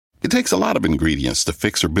It takes a lot of ingredients to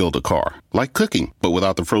fix or build a car, like cooking, but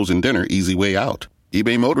without the frozen dinner easy way out.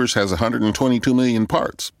 eBay Motors has 122 million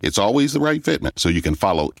parts. It's always the right fitment, so you can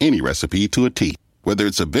follow any recipe to a T. Whether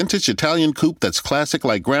it's a vintage Italian coupe that's classic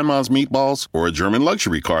like Grandma's meatballs or a German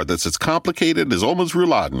luxury car that's as complicated as Oma's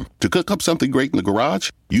rouladen, to cook up something great in the garage,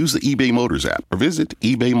 use the eBay Motors app or visit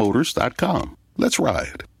ebaymotors.com. Let's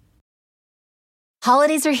ride.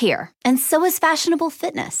 Holidays are here, and so is fashionable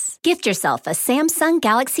fitness. Gift yourself a Samsung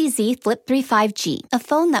Galaxy Z Flip 3 5G, a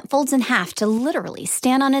phone that folds in half to literally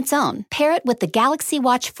stand on its own. Pair it with the Galaxy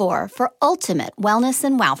Watch 4 for ultimate wellness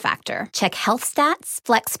and wow factor. Check health stats,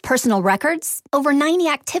 flex personal records. Over 90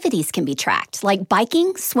 activities can be tracked, like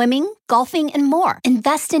biking, swimming, golfing, and more.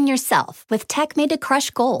 Invest in yourself with tech made to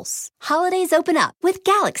crush goals. Holidays open up with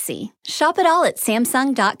Galaxy. Shop it all at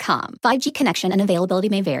Samsung.com. 5G connection and availability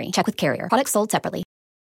may vary. Check with carrier. Products sold separately.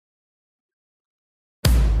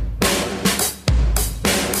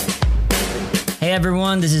 Hey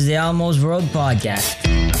everyone, this is the Almost World Podcast.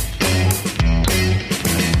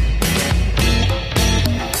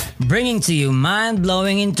 Bringing to you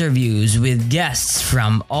mind-blowing interviews with guests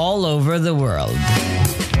from all over the world.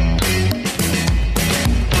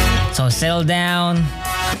 So settle down,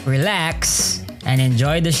 relax, and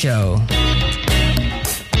enjoy the show.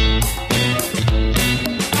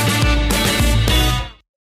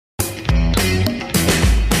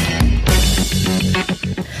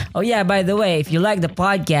 Oh yeah, by the way, if you like the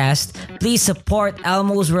podcast, please support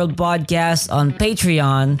Elmo's World Podcast on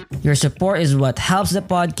Patreon. Your support is what helps the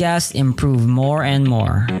podcast improve more and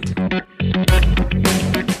more.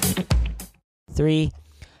 3.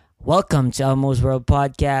 Welcome to Elmo's World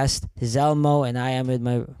Podcast. This is Elmo, and I am with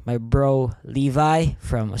my bro Levi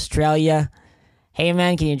from Australia. Hey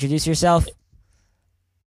man, can you introduce yourself?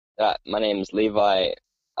 My name is Levi.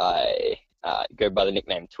 I go by the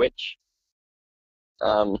nickname Twitch.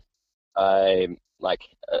 I'm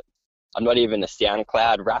not even a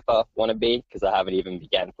SoundCloud rapper wannabe because I haven't even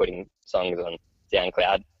began putting songs on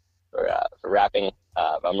SoundCloud for rapping.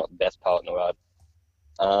 I'm not the best poet in the world.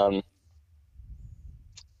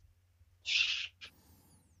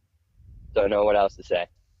 Don't know what else to say.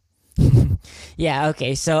 Yeah,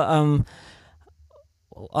 okay. So,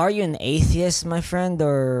 are you an atheist, my friend,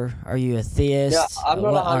 or are you a theist? Yeah, I'm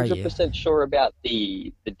not What 100% sure about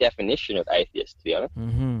the definition of atheist, to be honest.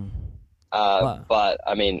 Mm-hmm. But,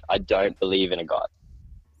 I mean, I don't believe in a God.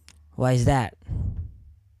 Why is that?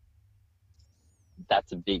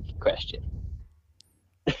 That's a big question.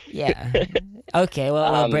 Yeah. Okay,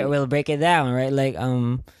 well, we'll break it down, right? Like,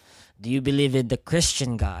 do you believe in the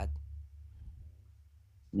Christian God?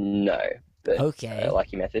 No. But Okay. I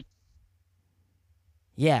like your method.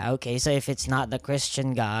 Yeah, okay. So if it's not the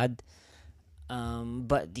Christian God,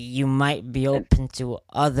 but you might be open to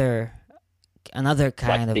another kind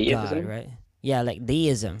of theism? God, right? Yeah, like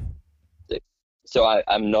deism. So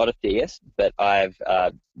I'm not a theist, but I've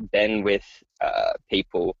been with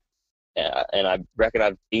people, and I reckon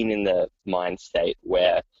I've been in the mind state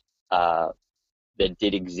where there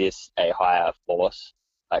did exist a higher force,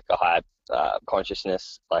 like a higher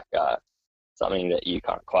consciousness, like something that you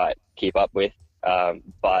can't quite keep up with.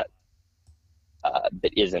 But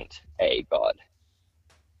that isn't a God,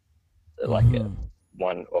 like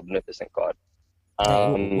one omnipotent God.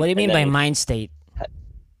 What do you mean by mind state?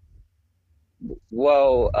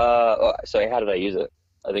 Well, sorry, how did I use it?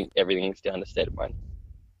 I think everything's down to state of mind.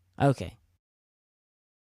 Okay.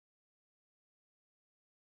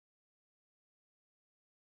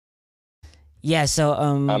 Yeah. So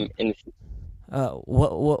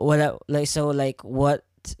what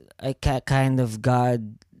kind of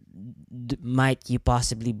God might you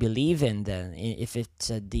possibly believe in then, if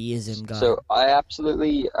it's a deism God? So I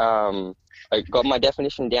absolutely I got my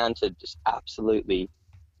definition down to just absolutely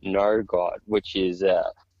no God, which is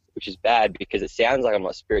bad because it sounds like I'm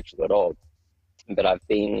not spiritual at all. But I've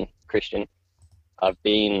been Christian. I've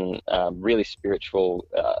been really spiritual,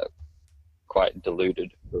 quite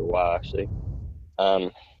deluded for a while actually,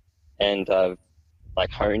 and I've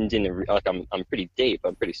honed in I'm pretty deep.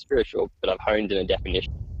 I'm pretty spiritual, but I've honed in a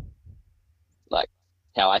definition, like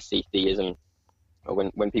how I see theism.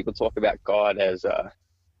 When people talk about God as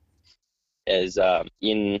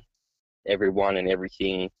in everyone and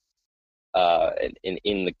everything, and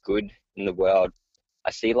in the good in the world,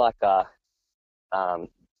 I see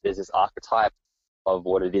there's this archetype of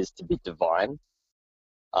what it is to be divine.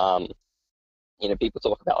 People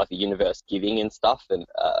talk about the universe giving and stuff, and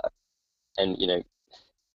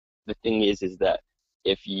the thing is that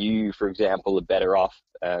if you, for example, are better off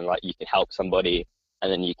and you can help somebody,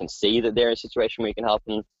 and then you can see that they're in a situation where you can help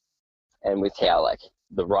them, and with how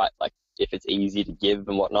if it's easy to give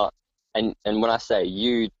and whatnot. And when I say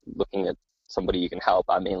you looking at somebody you can help,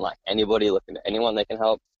 I mean like anybody looking at anyone they can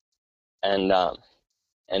help. And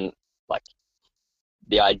like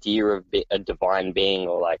the idea of a divine being,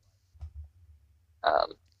 or like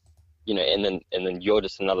and then you're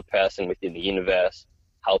just another person within the universe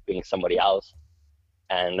helping somebody else,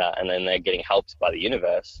 and then they're getting helped by the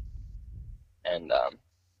universe, and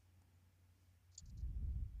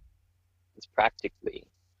it's practically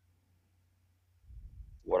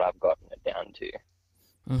what I've gotten it down to.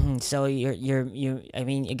 So I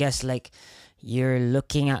mean, I guess like you're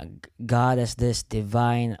looking at God as this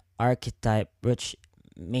divine archetype, which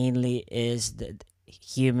mainly is the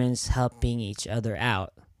humans helping each other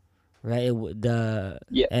out, right?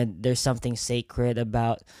 And there's something sacred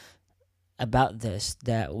about this,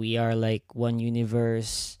 that we are like one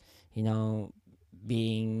universe,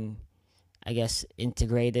 being, I guess,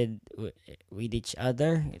 integrated with each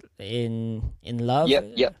other in love.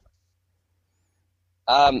 Yep.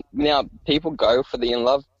 Now people go for the in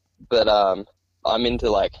love, but I'm into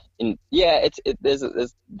like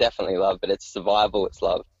there's definitely love, but it's survival, it's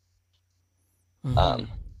love. I'm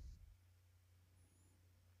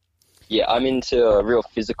into a real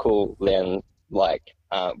physical lens, like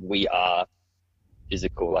we are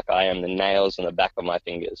physical, like I am the nails on the back of my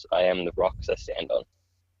fingers, I am the rocks I stand on.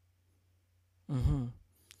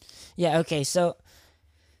 Yeah, okay, so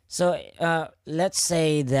let's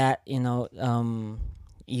say that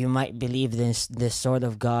you might believe this sort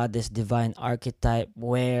of God, this divine archetype,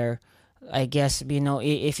 where I guess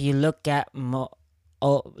if you look at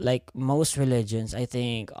like most religions, I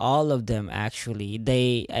think all of them actually,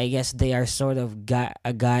 I guess they are sort of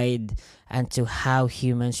a guide into how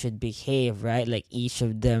humans should behave, right? Like each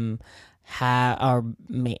of them are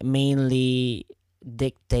mainly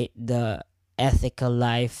dictate the ethical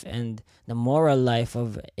life and the moral life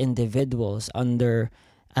of individuals under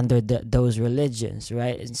those religions,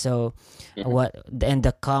 right? And so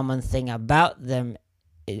the common thing about them,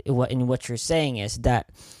 in what you're saying, is that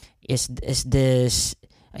is this,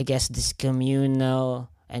 I guess, this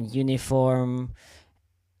communal and uniform,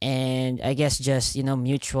 and I guess just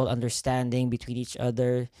mutual understanding between each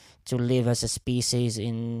other to live as a species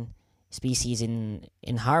in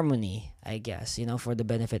harmony, I guess, for the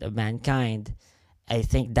benefit of mankind. I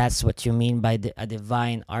think that's what you mean by a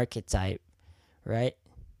divine archetype, right?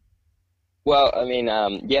 Well, I mean,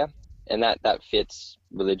 and that fits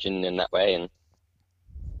religion in that way, and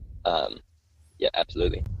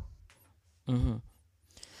absolutely.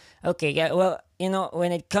 Okay, yeah. Well,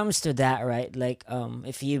 when it comes to that, right? Like,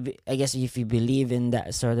 if you believe in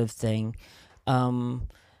that sort of thing,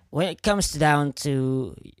 when it comes down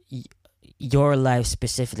to your life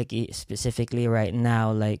specifically right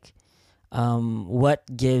now, like, what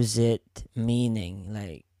gives it meaning?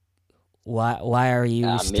 Like, why are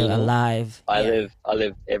you still meaning, alive? I live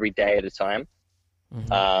every day at a time,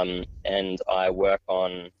 and I work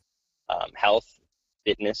on health,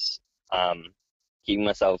 fitness, keeping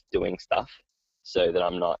myself doing stuff so that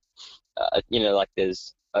I'm not, like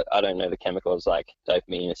there's, I don't know the chemicals like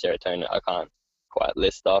dopamine and serotonin. I can't quite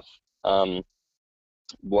list off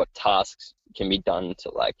what tasks can be done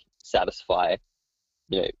to like satisfy,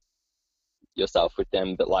 yourself with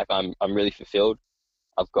them. But like I'm really fulfilled.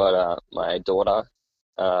 I've got my daughter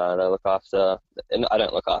that I look after, and I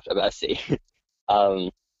don't look after, but I see.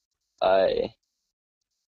 I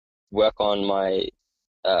work on my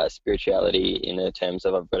spirituality in the terms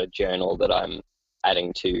of I've got a journal that I'm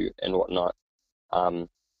adding to and whatnot, and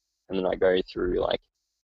then I go through like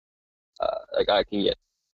I can get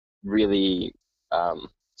really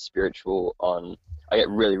spiritual on. I get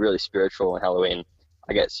really, really spiritual on Halloween.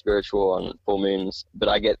 I get spiritual on full moons, but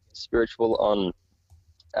I get spiritual on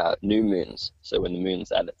new moons. So when the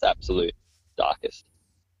moon's at its absolute darkest.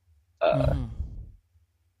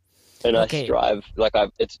 And okay. I strive, like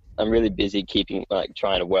I'm really busy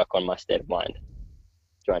trying to work on my state of mind,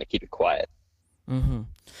 trying to keep it quiet.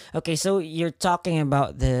 Okay, so you're talking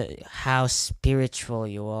about how spiritual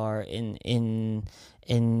you are in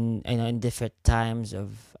different times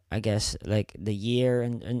of, I guess, like the year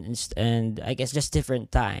and I guess just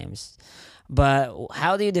different times. But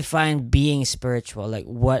how do you define being spiritual? Like,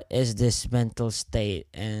 what is this mental state,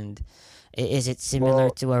 and is it similar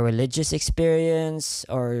to a religious experience,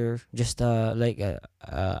 or just a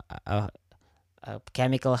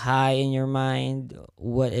chemical high in your mind?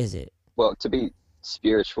 What is it? Well, to be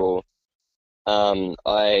spiritual, so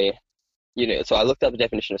I looked up the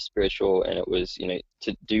definition of spiritual, and it was,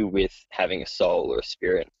 to do with having a soul or a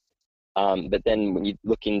spirit. But then when you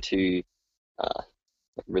look into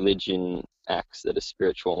religion acts that are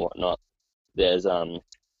spiritual and whatnot, there's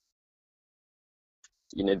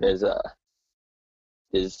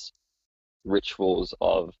there's rituals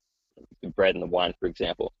of the bread and the wine, for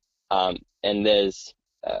example, and there's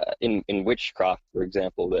in witchcraft, for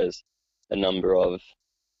example, there's a number of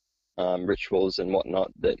rituals and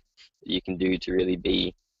whatnot that you can do to really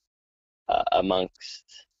be amongst,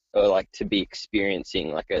 or like to be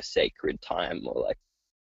experiencing like a sacred time, or like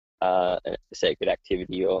a sacred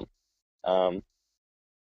activity, or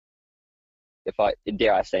if I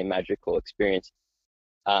dare I say magical experience.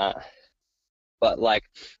 But like,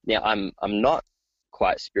 now I'm not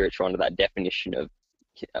quite spiritual under that definition of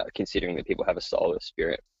considering that people have a soul or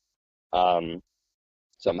spirit.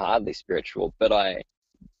 So I'm hardly spiritual, but I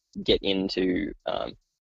get into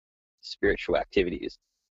spiritual activities,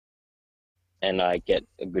 and I get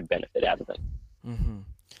a good benefit out of them. Mm-hmm.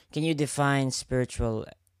 Can you define spiritual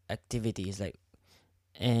activities, like,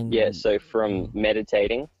 and Yeah, so from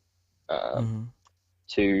meditating mm-hmm.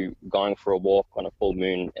 to going for a walk on a full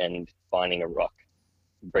moon and finding a rock,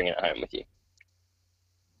 bringing it home with you.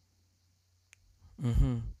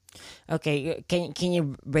 Mm-hmm. Okay, can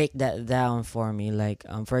you break that down for me? Like,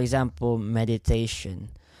 for example, meditation.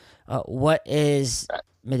 What is Right.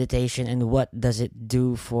 meditation, and what does it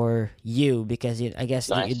do for you? Because I guess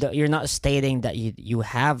Nice. you're not stating that you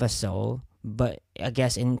have a soul, but I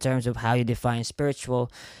guess in terms of how you define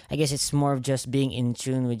spiritual, I guess it's more of just being in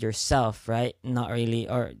tune with yourself, right? Not really,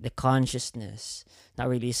 or the consciousness, not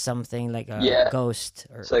really something like a Yeah. ghost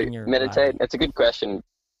or So in your meditate, body. it's a good question,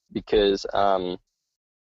 because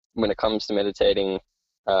when it comes to meditating,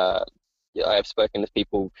 yeah, I have spoken to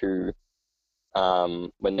people who,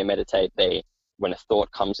 when they meditate, when a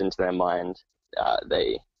thought comes into their mind,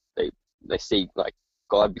 they they see like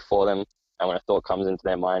God before them, and when a thought comes into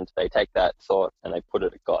their mind, they take that thought and they put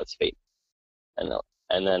it at God's feet, and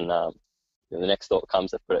then the next thought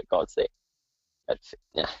comes, they put it at God's feet.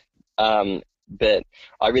 Yeah. But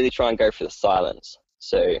I really try and go for the silence.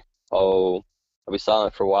 So I'll be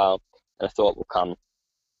silent for a while, and a thought will come,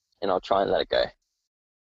 and I'll try and let it go,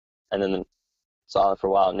 and then silent for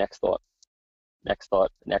a while, next thought, next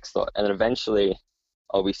thought, next thought, and then eventually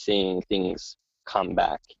I'll be seeing things come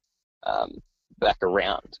back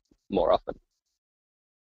around more often.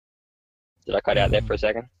 Did I cut out there Mm-hmm. for a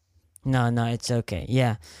second? No, it's okay.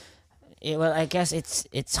 Yeah. Well, I guess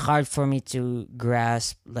it's hard for me to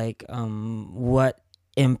grasp, like, what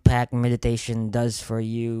impact meditation does for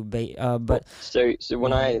you, Well, but so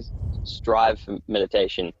when mhm. I strive for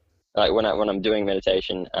meditation, like when I'm doing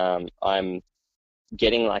meditation, I'm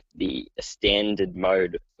getting like a standard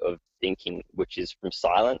mode of thinking, which is from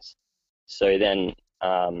silence. So then,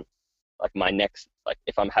 like like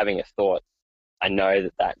if I'm having a thought, I know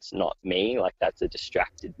that that's not me, like that's a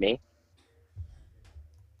distracted me.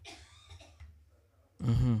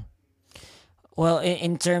 Mhm. Well,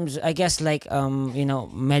 in terms, I guess, like,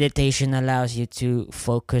 meditation allows you to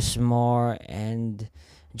focus more and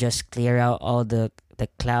just clear out all the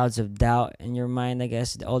clouds of doubt in your mind. I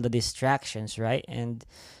guess all the distractions, right? And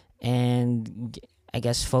I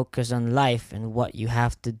guess focus on life and what you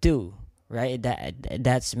have to do, right?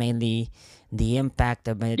 That's mainly the impact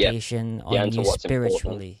of Yep, meditation down on to you what's important.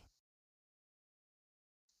 spiritually.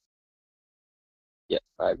 Yep,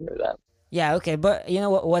 I agree with that. Yeah, okay, but you know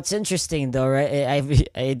what's interesting though, right?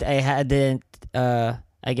 I hadn't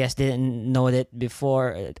I guess didn't know that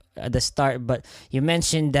before at the start, but you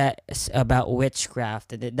mentioned that about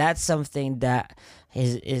witchcraft. That's something that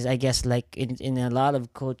is I guess, like, in a lot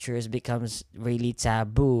of cultures becomes really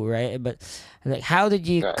taboo, right? But like, how did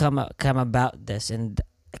you Right, come about this, and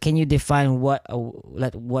can you define what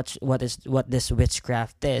this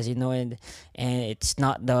witchcraft is, and it's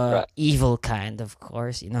not the right. evil kind, of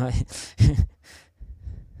course.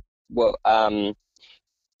 Well,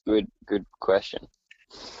 good question.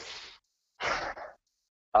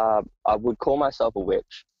 I would call myself a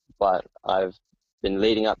witch, but I've been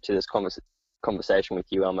leading up to this conversation with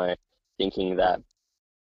you, Elmo, thinking that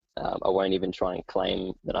I won't even try and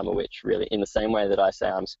claim that I'm a witch, really. In the same way that I say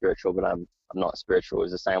I'm spiritual, but I'm not spiritual,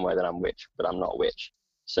 is the same way that I'm witch, but I'm not witch.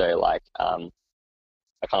 So like, I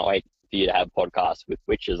can't wait for you to have podcasts with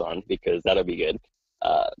witches on, because that'll be good.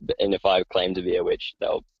 And if I claim to be a witch,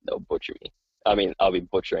 they'll butcher me. I mean, I'll be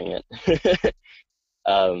butchering it.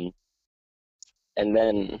 um, and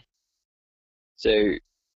then so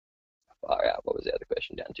far out. What was the other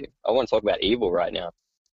question down to? I want to talk about evil right now.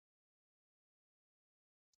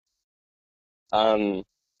 Um,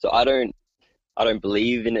 so I don't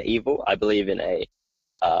believe in evil. I believe in a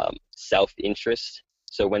self-interest.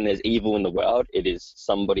 So when there's evil in the world, it is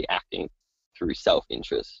somebody acting through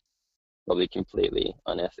self-interest, probably completely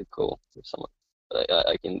unethical. If someone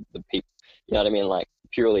like in the people, you know what I mean, like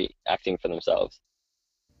purely acting for themselves.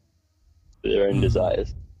 their own Mm-hmm.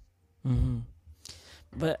 desires. Mm-hmm.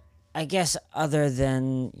 But I guess other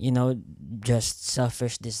than, you know, just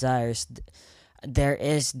selfish desires, there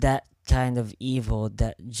is that kind of evil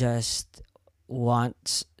that just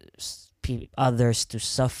wants others to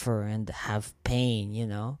suffer and have pain, you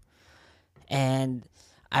know? And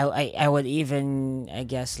I would even, I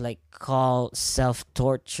guess, like call self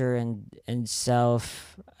torture and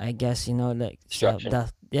self, I guess, you know, like Destruction.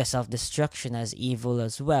 self destruction as evil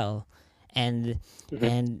as well. And Hmm.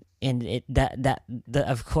 it that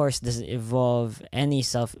of course doesn't involve any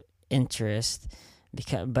self interest,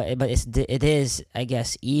 because it is, I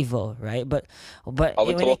guess, evil, right? But I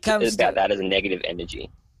would when it talk comes about to, that as a negative energy.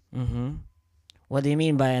 mm-hmm, what do you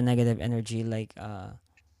mean by a negative energy, like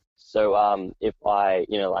So if I,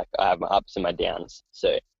 like I have my ups and my downs.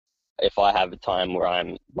 So if I have a time where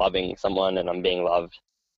I'm loving someone and I'm being loved,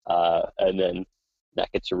 and then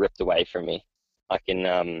that gets ripped away from me, I can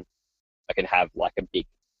I can have like a big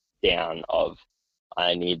down of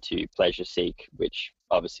I need to pleasure seek, which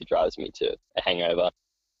obviously drives me to a hangover.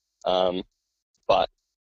 Um, but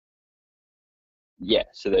yeah,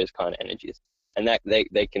 so those kind of energies, and that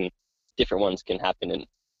they can different ones can happen in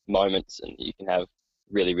moments, and you can have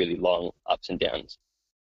really really long ups and downs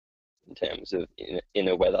in terms of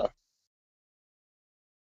inner weather.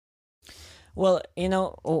 well, you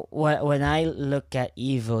know, when I look at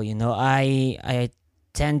evil, you know, I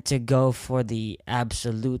tend to go for the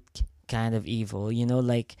absolute kind of evil. You know,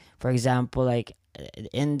 like for example, like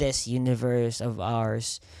in this universe of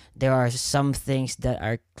ours, there are some things that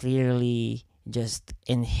are clearly just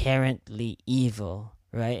inherently evil,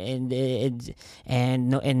 right? And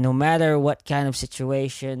no matter what kind of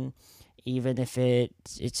situation, even if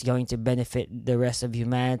it's going to benefit the rest of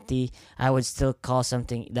humanity, I would still call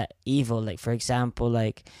something that evil. Like for example,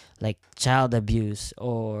 like child abuse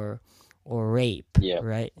or rape, Yeah,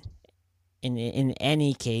 right? In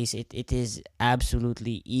any case, it is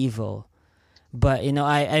absolutely evil. But you know,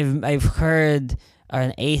 I've heard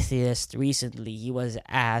an atheist recently. He was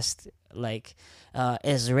asked like,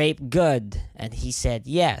 "Is rape good?" And he said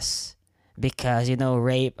yes, because you know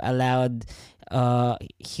rape allowed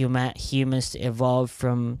humans to evolve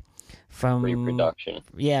from reproduction.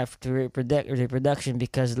 yeah, to reproduction,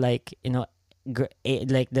 because like you know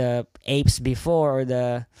like the apes before, or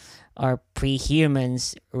the our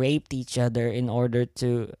pre-humans raped each other in order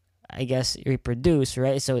to, I guess, reproduce,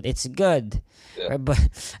 right? So it's good, Yeah, right? But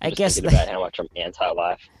I'm I just guess thinking like about how much I'm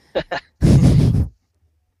anti-life.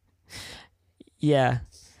 yeah,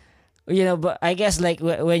 you know, but I guess like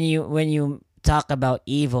when you talk about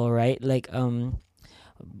evil, right? Like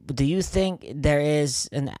do you think there is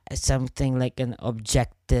an something like an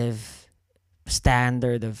objective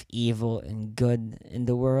standard of evil and good in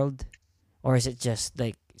the world, or is it just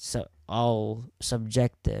like so all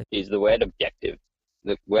subjective? Is the word objective.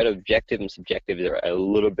 The word objective and subjective are a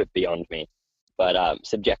little bit beyond me, but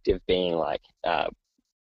subjective being like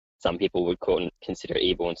some people would consider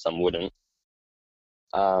evil and some wouldn't.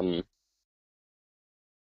 Um,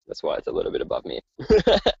 that's why it's a little bit above me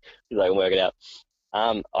because I can work it out.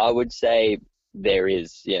 I would say there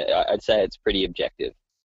is, yeah, I'd say it's pretty objective.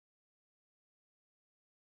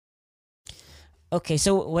 Okay,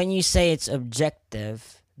 so when you say it's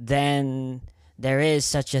objective, then there is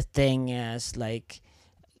such a thing as like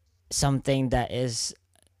something that is,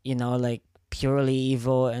 you know, like purely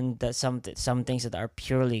evil, and that some things that are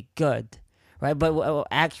purely good, right? But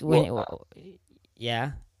actually, Well,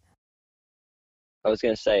 yeah. I was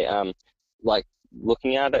going to say, like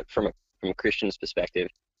looking at it from a Christian's perspective,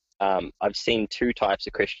 I've seen two types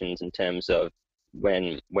of Christians in terms of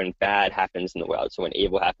when bad happens in the world. So when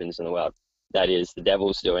evil happens in the world, that is the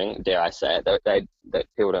devil's doing. Dare I say it? That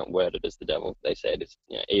people don't word it as the devil. They say it is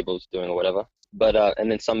evil's doing or whatever. But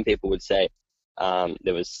and then some people would say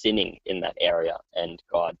there was sinning in that area and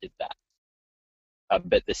God did that.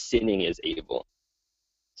 But the sinning is evil.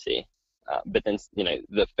 See, but then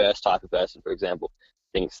the first type of person, for example,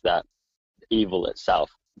 thinks that evil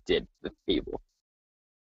itself did the evil.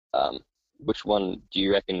 Um, which one do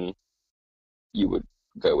you reckon you would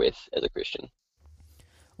go with as a Christian?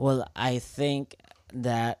 Well, I think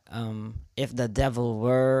that if the devil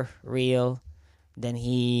were real, then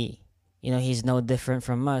he's no different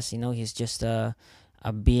from us. You know, he's just a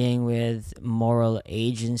being with moral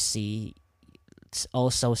agency. It's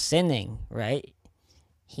also sinning, right?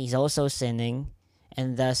 He's also sinning,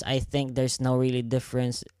 and thus I think there's no really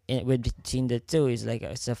difference between the two. It's like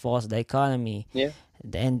it's a false dichotomy, Yeah,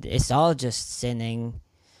 and it's all just sinning.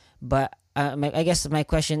 But I guess my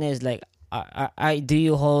question is like, do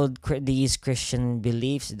you hold these Christian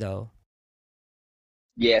beliefs though?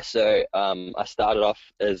 Yeah, so I started off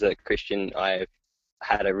as a Christian. I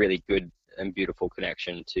had a really good and beautiful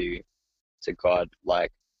connection to God.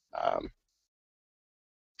 Like, um,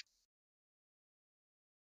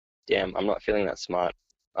 damn, I'm not feeling that smart.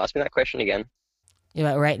 Ask me that question again.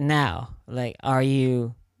 Yeah, right now, like, are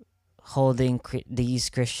you holding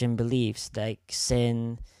these Christian beliefs like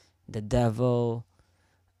sin, the devil,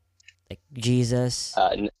 like Jesus?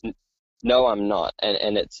 No, I'm not,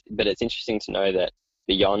 and it's interesting to know that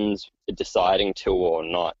beyond deciding to or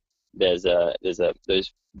not, there's a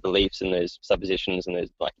those beliefs and those suppositions and those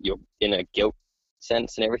like your inner guilt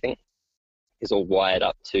sense and everything is all wired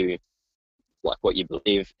up to like what you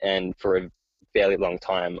believe. And for a fairly long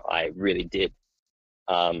time, I really did,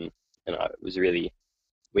 and I was really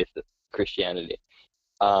with Christianity.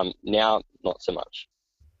 Now, not so much.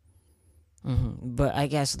 But I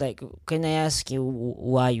guess, like, can I ask you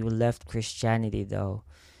why you left Christianity though?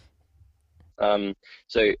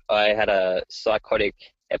 So I had a psychotic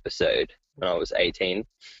episode when I was 18,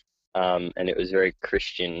 and it was very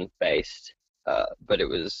Christian based, but it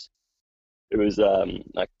was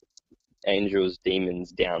like angels,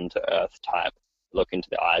 demons, down to earth type. Look into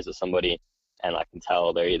the eyes of somebody, and I can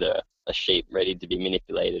tell they're either a sheep ready to be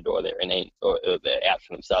manipulated, or they're or they're out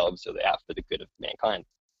for themselves, or they're out for the good of mankind.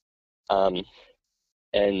 Um,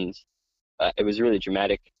 and it was really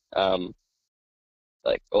dramatic.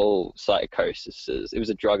 Like all psychoses, it was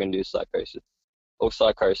a drug-induced psychosis. All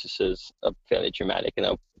psychoses are fairly dramatic,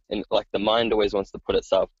 and like the mind always wants to put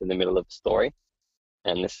itself in the middle of the story,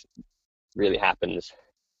 and this really happens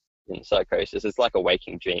in psychosis. It's like a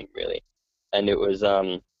waking dream, really. And it was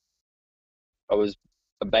I was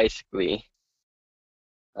basically,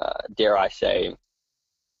 dare I say,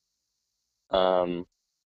 um,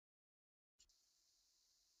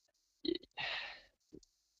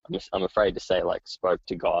 I'm afraid to say like spoke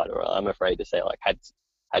to God, or I'm afraid to say like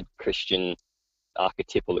had Christian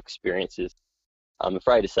archetypal experiences. I'm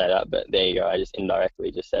afraid to say that, but there you go. I just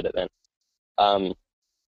indirectly just said it then. Um,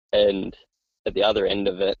 and at the other end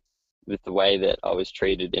of it, with the way that I was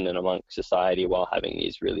treated in and amongst society while having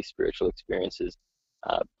these really spiritual experiences,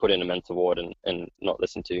 put in a mental ward and not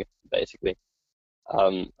listened to, basically.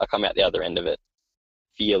 I come out the other end of it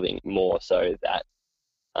feeling more so that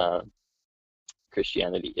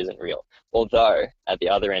Christianity isn't real. Although at the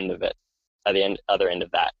other end of it, other end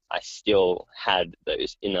of that, I still had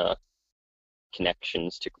those inner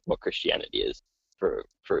connections to what Christianity is for a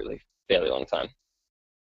fairly long time.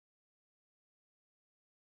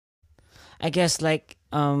 I guess, like,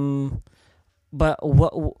 but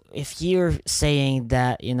what if you're saying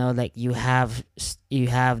that, like, you have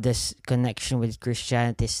this connection with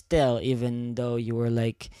Christianity still, even though you were,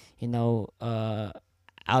 like,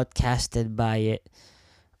 outcasted by it?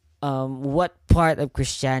 What part of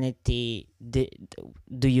Christianity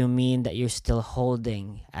do you mean that you're still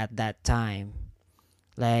holding at that time?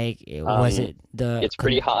 Like, was it the It's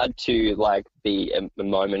pretty hard to like be a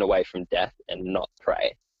moment away from death and not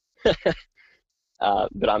pray.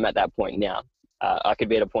 But I'm at that point now. I could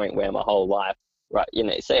be at a point where my whole life, right?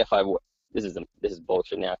 Say if this is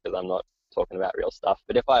bullshit now because I'm not talking about real stuff.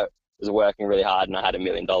 But if I was working really hard and I had $1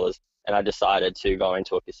 million and I decided to go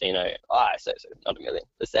into a casino, so not $1 million.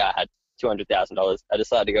 Let's say I had $200,000. I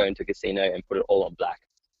decided to go into a casino and put it all on black.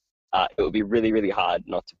 It would be really, really hard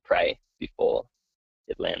not to pray before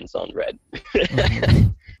it lands on red.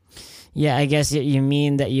 Mhm. Yeah, I guess you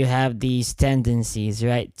mean that you have these tendencies,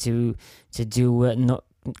 right, to do what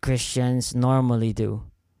Christians normally do,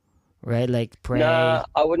 right? Like pray. No,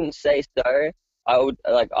 I wouldn't say so. I would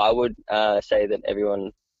say that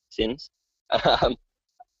everyone sins. Um,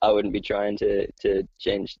 I wouldn't be trying to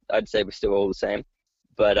change. I'd say we're still all the same.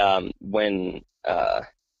 But when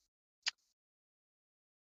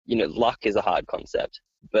luck is a hard concept,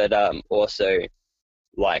 but also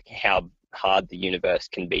like how hard the universe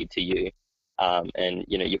can be to you. And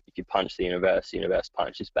if you punch the universe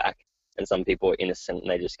punches back. And some people are innocent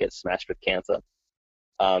and they just get smashed with cancer.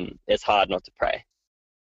 It's hard not to pray.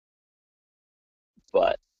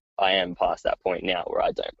 But I am past that point now where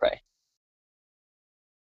I don't pray.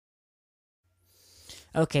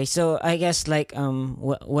 Okay, so I guess, like,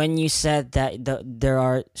 when you said that there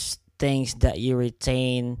are things that you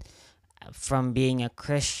retain from being a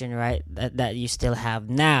Christian, right? That you still have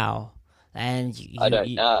now, and I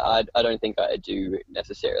don't think I do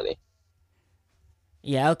necessarily.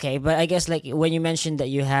 Yeah, okay, but I guess, like, when you mentioned that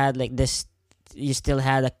you had, like, this, you still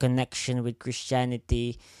had a connection with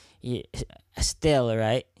Christianity, still,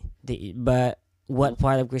 right? But what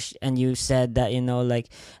part of Christian? And you said that, like,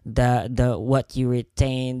 the what you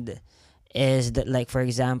retained is that, like, for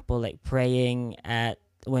example, like praying at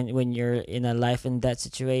when you're in a life and death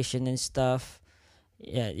situation and stuff.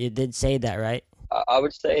 Yeah, you did say that, right? I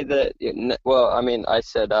would say that, well, I mean, I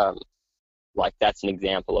said like that's an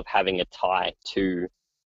example of having a tie to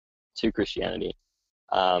Christianity.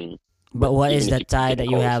 But what is Even if the you tie didn't that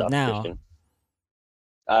you call have yourself a now? Christian.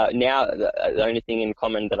 Now, the only thing in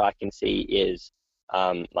common that I can see is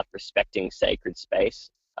like respecting sacred space.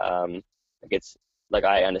 Like it's like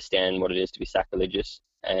I understand what it is to be sacrilegious,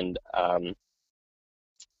 and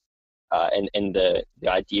the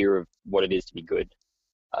idea of what it is to be good.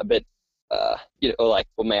 But or like,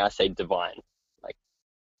 or may I say, divine, like,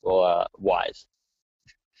 or wise.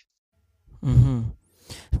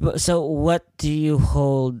 Mm-hmm. So what do you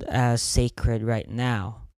hold as sacred right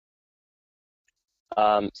now?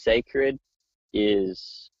 Sacred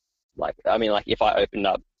is like, I mean, like if I opened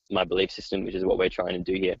up my belief system, which is what we're trying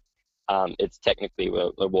to do here, it's technically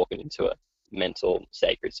we're walking into a mental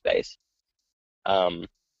sacred space. Um,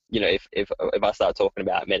 if I start talking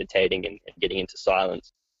about meditating and getting into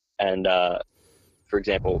silence, and for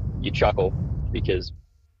example, you chuckle because,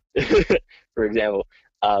 for example,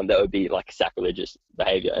 that would be like sacrilegious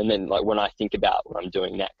behavior. And then like when I think about what I'm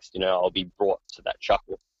doing next, I'll be brought to that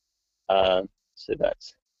chuckle. So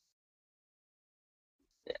that's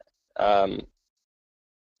um,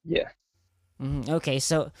 yeah. Okay,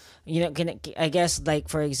 so I guess, like,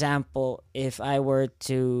 for example, if I were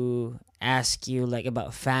to ask you like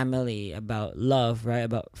about family, about love, right,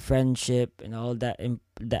 about friendship, and all that,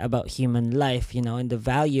 about human life, and the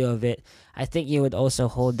value of it, I think you would also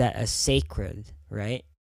hold that as sacred, right?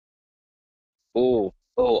 Oh,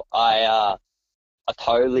 I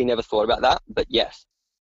totally never thought about that, but yes.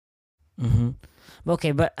 Mm-hmm.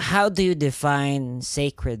 Okay, but how do you define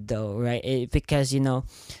sacred though, right? Because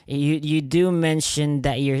you do mention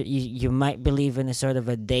that you might believe in a sort of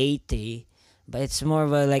a deity, but it's more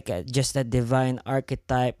of a like just a divine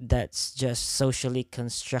archetype that's just socially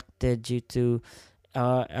constructed due to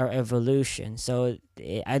our evolution. So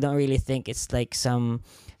I don't really think it's like some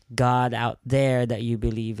god out there that you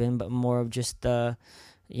believe in, but more of just so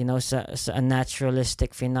a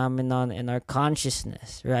naturalistic phenomenon in our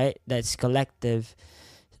consciousness, right? That's collective.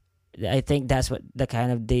 I think that's what the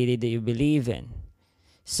kind of deity that you believe in.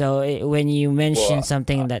 So when you mention Well,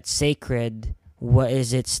 something that's sacred, what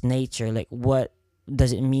is its nature? Like, what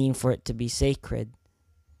does it mean for it to be sacred?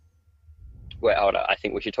 hold on. I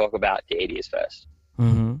think we should talk about deities first,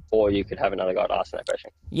 Mm-hmm. or you could have another god asking that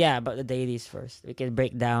question. Yeah, but the deities first. We can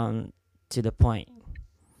break down to the point.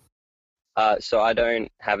 So I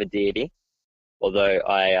don't have a deity, although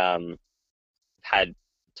I had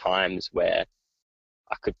times where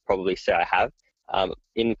I could probably say I have.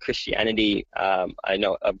 In Christianity, I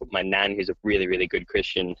know my nan, who's a really, really good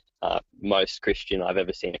Christian, most Christian I've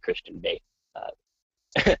ever seen a Christian be.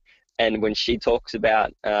 And when she talks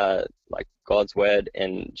about like God's word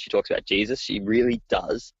and she talks about Jesus, she really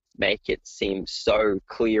does make it seem so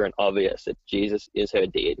clear and obvious that Jesus is her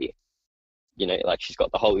deity. Like she's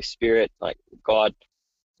got the Holy Spirit, like God,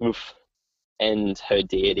 oof, and her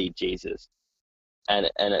deity, Jesus. And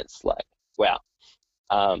it's like, wow.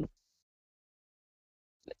 Um,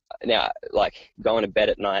 Now, like going to bed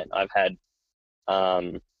at night, I've had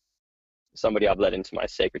um, somebody I've let into my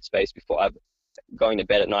sacred space before. Going to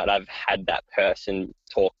bed at night, I've had that person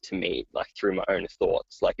talk to me like through my own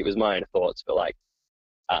thoughts. Like it was my own thoughts, but like,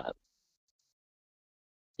 uh,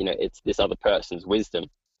 it's this other person's wisdom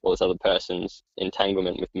or this other person's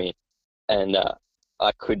entanglement with me. And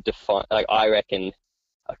I could define, like, I reckon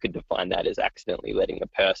I could define that as accidentally letting a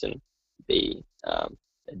person be a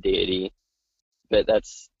deity. But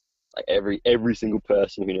that's like every single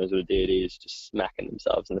person who knows what a deity is just smacking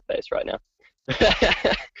themselves in the face right now.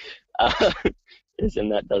 uh,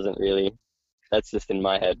 and that doesn't really, that's just in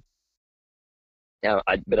my head. Now,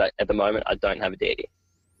 at the moment, I don't have a deity.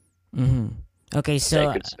 Mm-hmm. Okay, so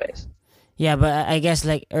Sacred space. yeah, but I guess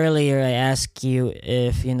like earlier I asked you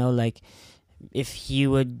if like if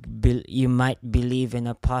you might believe in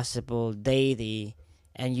a possible deity,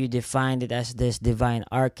 and you defined it as this divine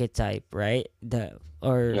archetype, right?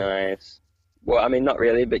 Nice. Well, I mean, not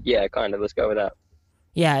really, but yeah, kind of. Let's go with that.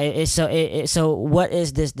 Yeah, so what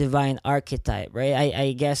is this divine archetype, right?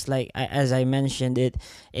 I guess, like, as I mentioned,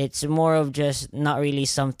 it's more of just not really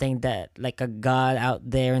something that like a god out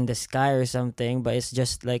there in the sky or something, but it's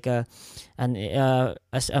just like a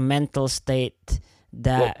mental state,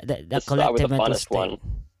 Well, that let's start with collective the mental funnest state. one.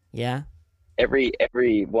 Yeah.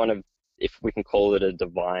 Every one of, if we can call it a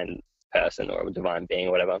divine person or a divine being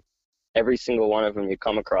or whatever, every single one of them you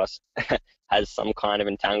come across has some kind of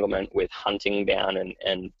entanglement with hunting down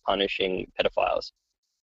and punishing pedophiles.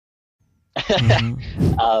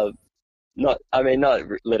 Mm-hmm. uh, not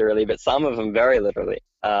literally, but some of them very literally.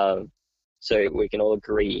 So we can all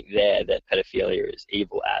agree there that pedophilia is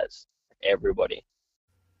evil as everybody.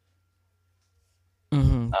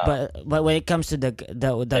 Um, But when it comes to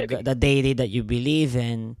maybe, the deity that you believe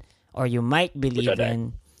in, or you might which I believe don't.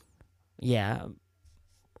 in, yeah.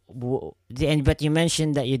 And but you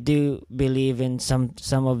mentioned that you do believe in some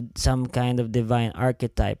kind of divine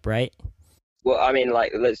archetype, right? Well, I mean,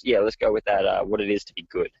 like let's go with that. What it is to be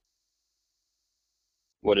good,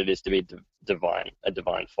 what it is to be divine, a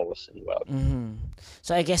divine force in the world.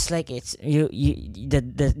 So I guess like it's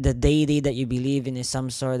the deity that you believe in is some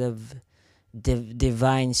sort of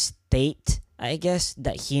divine state, I guess,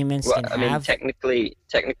 that humans Well, can I mean, have. technically,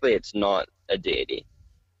 it's not a deity.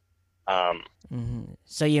 Um,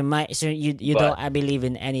 So you don't but I believe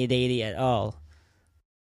in any deity at all.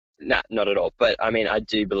 not at all. But I mean, I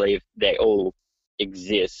do believe they all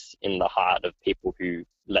exist in the heart of people who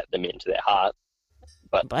let them into their heart.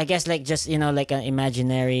 But But I guess like just like an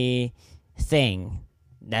imaginary thing.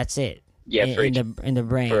 That's it. yeah, for each In the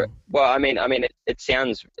for brain. well, it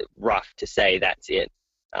sounds rough to say that's it.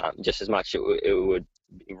 Just as much it would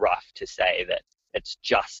be rough to say that it's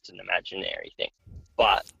just an imaginary thing.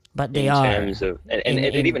 But But they in terms are of and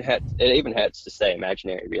it in even hurts to say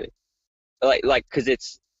imaginary, really. Like because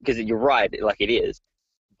you're right, like it is,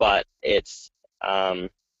 but it's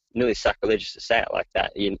nearly sacrilegious to say it like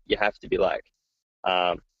that. You have to be like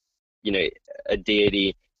um, you know, a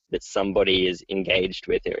deity that somebody is engaged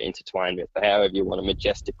with or intertwined with, or however you want to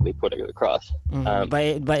majestically put it across,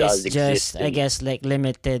 but it's does just exist I in. guess like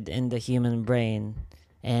limited in the human brain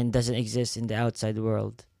and doesn't exist in the outside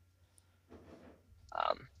world.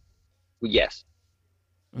 Um, yes,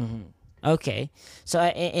 Okay, so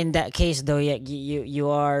in that case, though, yeah, you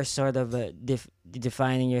are sort of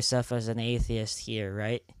defining yourself as an atheist here,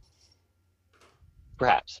 right?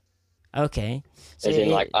 perhaps. Okay, so As in,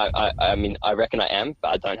 like, I mean, I reckon I am, but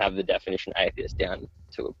I don't have the definition of atheist down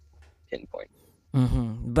to a pinpoint.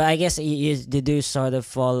 but I guess you do sort of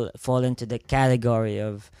fall into the category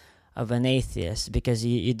of an atheist because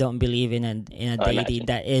you don't believe in a I deity imagine.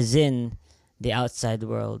 that is in the outside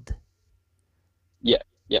world. Yeah,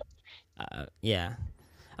 yeah. Yeah.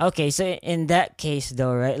 Okay, so in that case,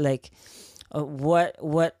 though, right? Like, what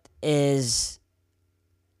is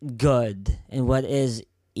good and what is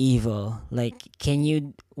evil? Like, can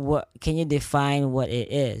you define what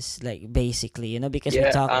it is? Like, basically, because we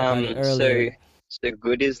Yeah. talked about it So earlier.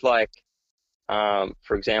 good is like,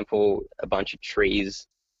 for example, a bunch of trees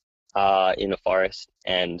in a forest,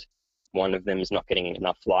 and one of them is not getting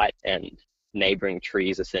enough light, and neighboring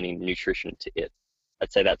trees are sending nutrition to it.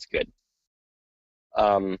 I'd say that's good.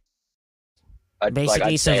 Um,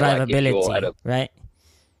 Basically, I'd say, like, if you're at survivability, a right?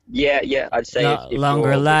 yeah, I'd say Longer if you're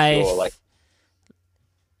like life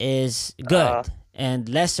is uh good, and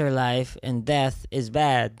lesser life and death is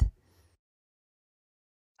bad.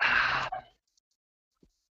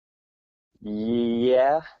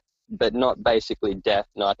 yeah, but not basically death.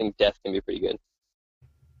 No, I think death can be pretty good.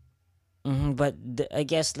 But I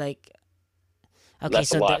guess like okay, Less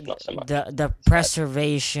so alive, not so much. the It's bad.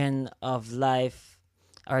 preservation of life,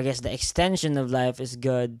 or I guess the extension of life is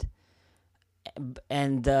good,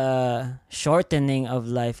 and the shortening of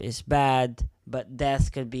life is bad. But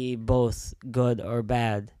death could be both good or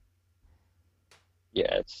bad.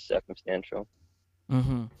 Yeah, it's circumstantial.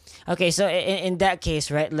 Okay, so in that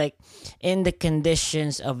case, right, like in the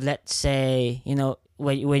conditions of, let's say,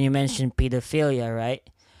 when you mentioned pedophilia, right?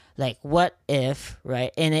 Like, what if,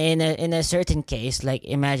 right, in a certain case, like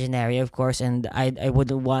imaginary, of course, and I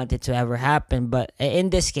wouldn't want it to ever happen, but in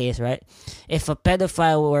this case, right, if a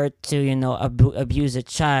pedophile were to abuse a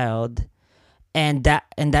child, and that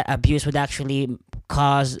abuse would actually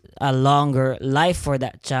cause a longer life for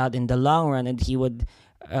that child in the long run, and he would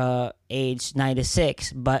age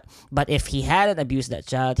 96, but if he hadn't abused that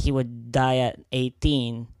child, he would die at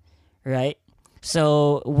 18, right?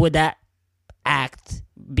 So would that act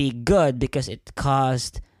be good because it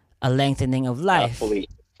caused a lengthening of life?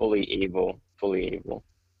 Fully evil, fully evil.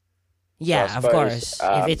 So I Yeah, of suppose course,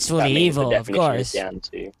 if it's fully that means the evil, of definition is course. down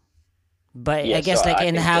to But I yeah. So guess like I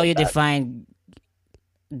in think how that you that define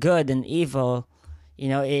good and evil,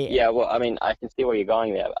 yeah. Well, I mean, I can see where you're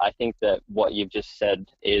going there. I think that what you've just said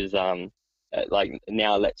is like,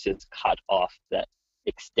 now let's just cut off that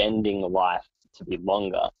extending life to be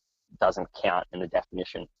longer doesn't count in the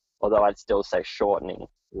definition. Although I'd still say shortening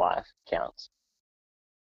life counts.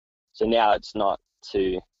 So now it's not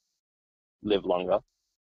to live longer,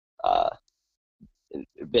 uh,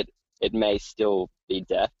 but it may still be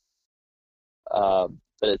death, uh,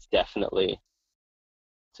 but it's definitely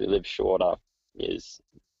to live shorter is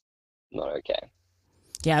not okay.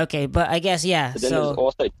 Yeah, okay, but I guess yeah. But then there's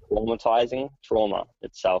also traumatizing. Trauma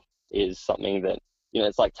itself is something that,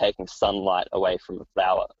 it's like taking sunlight away from a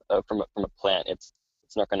flower, from a plant. It's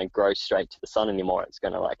not going to grow straight to the sun anymore. It's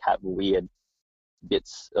going to like have weird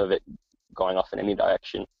bits of it going off in any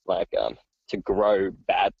direction. Like to grow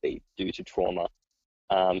badly due to trauma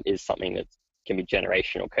is something that can be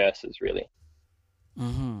generational curses, really.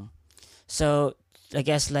 Mm-hmm. So I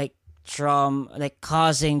guess like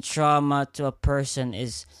causing trauma to a person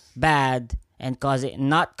is bad, and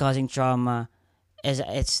not causing trauma is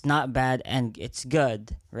it's not bad and it's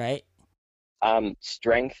good, right?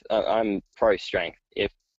 Strength. I'm pro strength.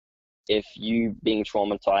 If you being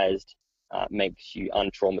traumatized makes you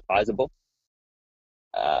untraumatizable,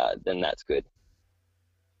 then that's good.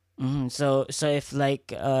 Mm-hmm. So if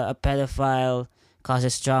like a pedophile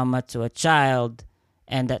causes trauma to a child,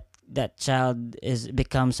 and that child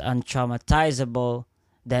becomes untraumatizable,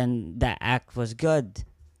 then that act was good,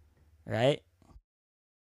 right?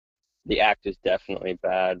 The act is definitely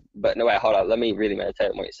bad. But no, wait, hold up. Let me really meditate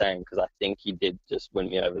on what you're saying, because I think you did just win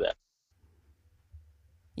me over there.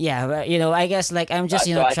 Yeah, but I guess like I'm just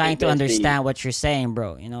So I trying think to there's understand what you're saying,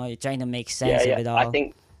 bro. You're trying to make sense of it I all.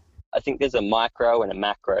 think there's a micro and a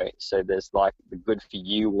macro. So there's like the good for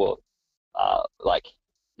you, or like,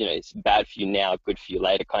 it's bad for you now, good for you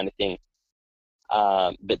later kind of thing.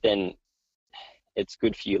 But then it's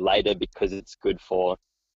good for you later because it's good for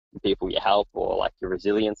the people you help, or like your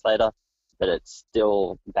resilience later, but it's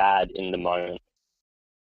still bad in the moment.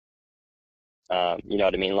 You know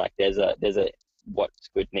what I mean? Like there's a what's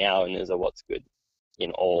good now, and there's a what's good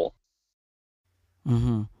in all.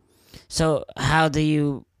 Mm-hmm. So how do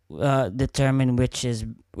you determine which is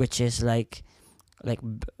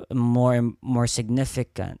more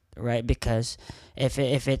significant, right? Because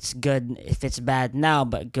if it's good, if it's bad now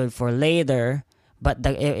but good for later, but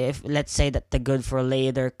if let's say that the good for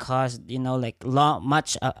later caused like long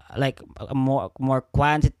much like a more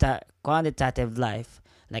quantitative life,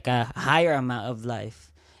 like a higher amount of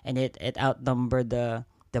life, and it outnumbered the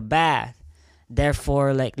bad.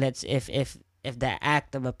 Therefore, like let's if the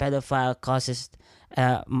act of a pedophile causes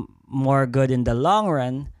more good in the long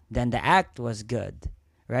run, then the act was good,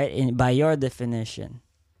 right? By your definition.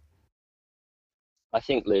 I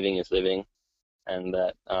think living is living, and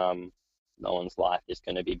that no one's life is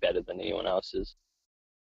going to be better than anyone else's.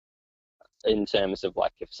 In terms of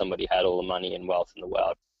like, if somebody had all the money and wealth in the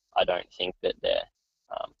world, I don't think that their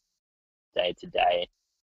day to day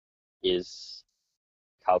is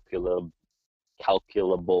calculable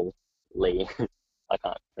calculably. I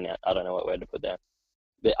can't pronounce. I don't know what word to put there,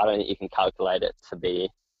 but I don't think you can calculate it to be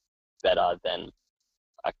better than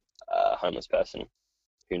a homeless person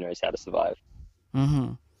who knows how to survive.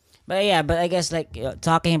 Mm-hmm. But yeah, but I guess like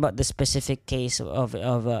talking about the specific case of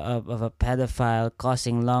a pedophile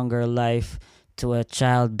causing longer life to a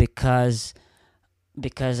child because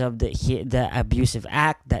of the abusive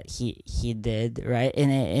act that he did, right?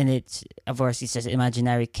 And it's, of course, it's just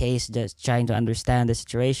imaginary case, just trying to understand the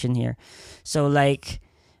situation here. So like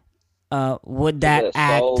would that The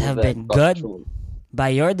act soul have that been got good by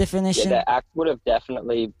your yeah, definition? the act would have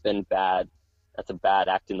definitely been bad. That's a bad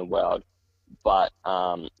act in the world. But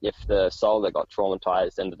if the soul that got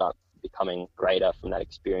traumatized ended up becoming greater from that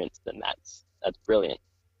experience, then that's brilliant.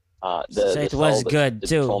 So The it was soul that good did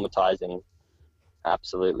the too. traumatizing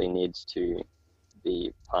absolutely needs to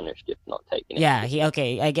be punished, if not taken out. Yeah, he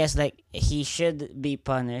okay. I guess like he should be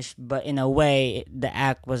punished, but in a way, the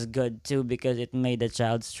act was good too because it made the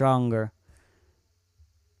child stronger.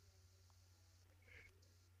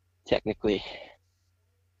 Technically,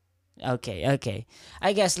 Okay, okay.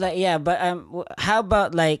 I guess like yeah, but how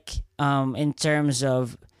about like in terms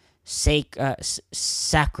of sacrilege,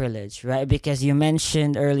 right? Because you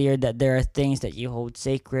mentioned earlier that there are things that you hold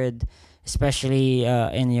sacred, especially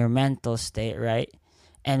in your mental state, right?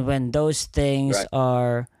 And when those things right?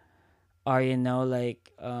 are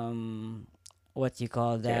like what you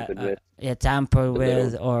call that Tampered with, yeah, tampered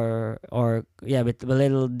with, belittled. or yeah,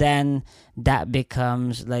 belittled, then that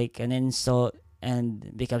becomes like an insult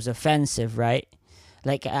and becomes offensive, right?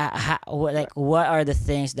 Like Right. what are the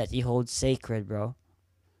things that you hold sacred, bro?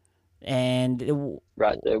 And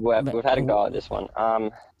Right. So we've had a go at this one.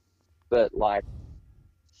 But like,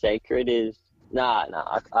 sacred is nah.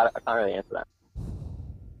 I can't really answer that.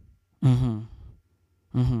 mm-hmm,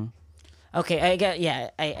 mm-hmm. Okay, I guess yeah.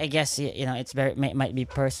 I guess it's very might be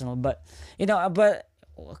personal, but but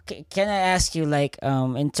can I ask you like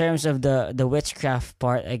in terms of the witchcraft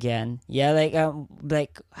part again? Yeah, like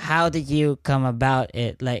how did you come about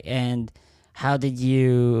it? Like, and how did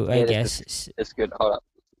you I Yeah, guess this is good. Hold up.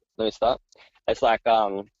 Let me start. It's like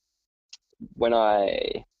when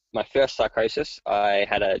my first psychosis, I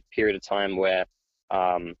had a period of time where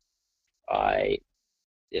um, I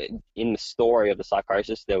in the story of the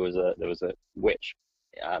psychosis there was a witch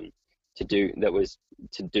um, that was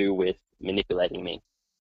to do with manipulating me.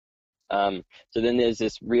 So then there's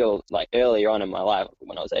this real, like, earlier on in my life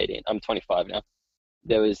when I was 18, I'm 25 now,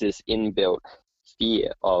 there was this inbuilt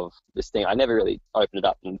fear of this thing. I never really opened it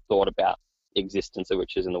up and thought about the existence of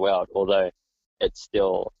witches in the world, although it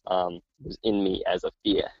still was in me as a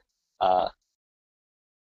fear. Uh,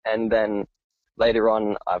 and then later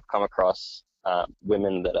on, I've come across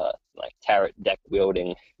women that are like tarot deck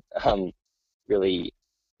wielding, um, really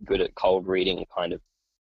good at cold reading, kind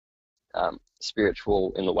of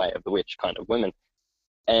spiritual in the way of the witch kind of women.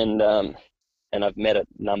 And I've met a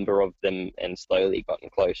number of them and slowly gotten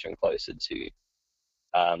closer and closer to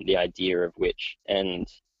the idea of witch. And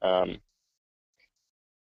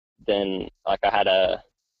then, like, I had a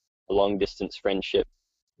long distance friendship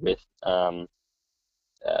with a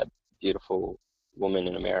beautiful woman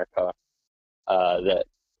in America that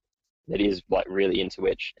is like really into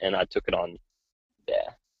witch, and I took it on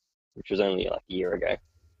there, which was only like a year ago.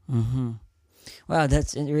 Mm-hmm. Wow,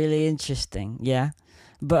 that's really interesting. Yeah.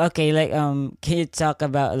 But okay, like can you talk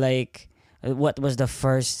about like what was the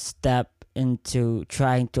first step into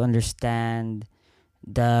trying to understand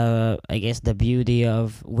the, I guess, the beauty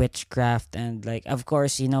of witchcraft? And like, of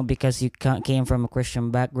course, because you came from a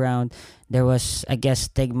Christian background, there was, I guess,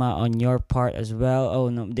 stigma on your part as well. Oh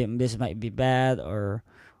no, this might be bad, or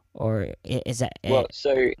is that Well,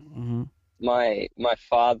 so mm-hmm. my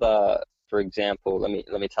father, for example, let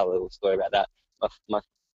me tell a little story about that. My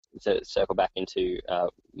to circle back into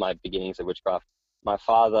my beginnings of witchcraft. My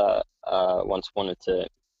father once wanted to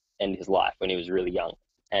end his life when he was really young,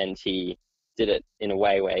 and he did it in a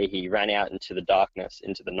way where he ran out into the darkness,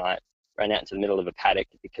 into the night, ran out into the middle of a paddock,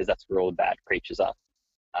 because that's where all the bad creatures are.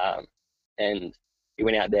 And he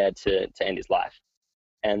went out there to end his life.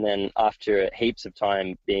 And then after heaps of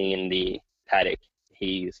time being in the paddock,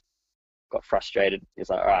 he's got frustrated. He's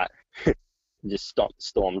like, all right, just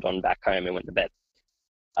stormed on back home and went to bed.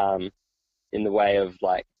 In the way of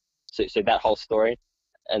like, so that whole story,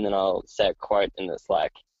 and then I'll say a quote, and it's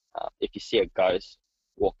like, if you see a ghost,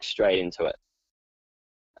 walk straight into it.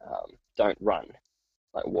 Don't run.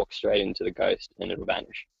 Like, walk straight into the ghost, and it'll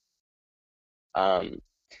vanish. And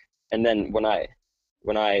then when I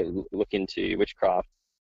look into witchcraft,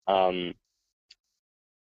 yeah,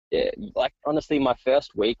 like, honestly, my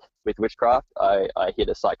first week with witchcraft, I hit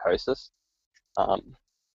a psychosis.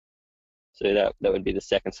 So that would be the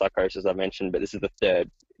second psychosis I mentioned, but this is the third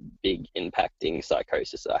big impacting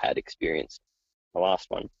psychosis I had experienced, the last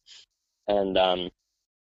one. And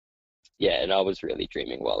yeah, and I was really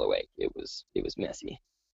dreaming while awake. It was messy.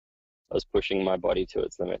 I was pushing my body to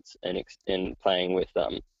its limits and playing with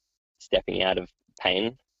stepping out of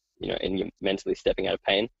pain, and you're mentally stepping out of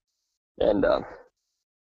pain. And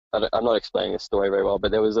I'm not explaining this story very well,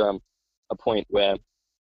 but there was a point where,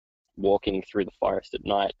 walking through the forest at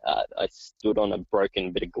night, I stood on a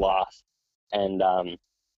broken bit of glass, and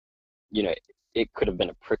it could have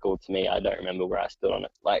been a prickle to me. I don't remember where I stood on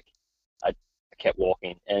it. Like, I kept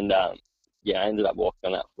walking, and yeah, I ended up walking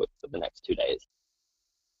on that foot for the next 2 days.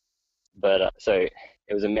 But so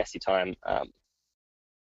it was a messy time,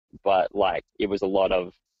 but like, it was a lot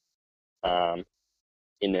of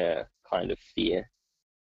inner kind of fear,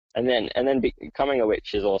 and then becoming a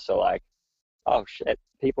witch is also like, oh shit,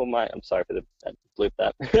 people might, I'm sorry for the bloop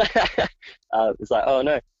that. It's like, oh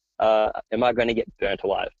no, am I going to get burnt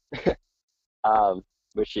alive?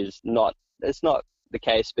 Which is not, it's not the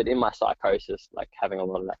case, but in my psychosis, like, having a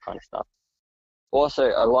lot of that kind of stuff.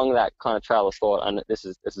 Also, along that kind of trail of thought, and this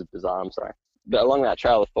is bizarre, I'm sorry, but along that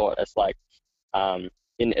trail of thought, it's like,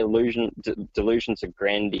 in delusions of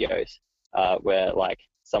grandiose, where like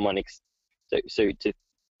someone so to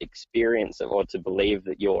experience or to believe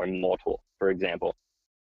that you're immortal, for example,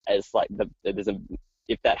 as like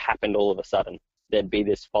if that happened all of a sudden, there'd be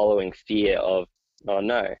this following fear of, oh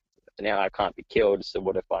no, now I can't be killed, so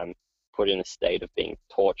what if I'm put in a state of being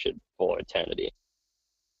tortured for eternity?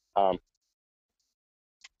 I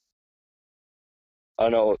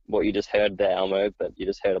don't know what you just heard there, Elmo, but you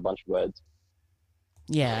just heard a bunch of words.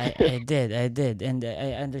 Yeah, I did, and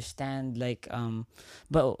I understand. Like,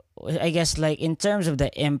 but I guess, like, in terms of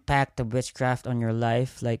the impact of witchcraft on your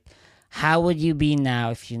life, like, how would you be now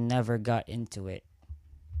if you never got into it?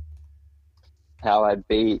 How I'd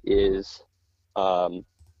be is,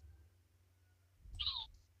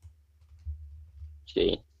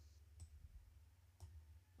 gee,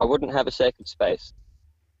 I wouldn't have a sacred space,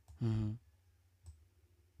 Mm-hmm.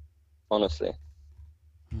 honestly.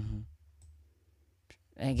 Mm-hmm.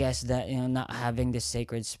 I guess that not having the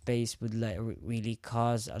sacred space would like really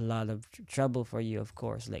cause a lot of trouble for you, of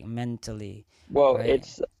course, like mentally, Well, right?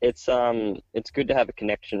 it's good to have a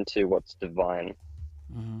connection to what's divine.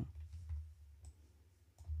 Hmm.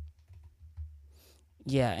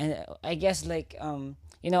 Yeah, and I guess like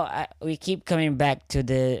we keep coming back to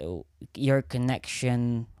the your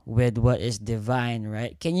connection with what is divine,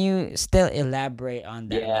 right? Can you still elaborate on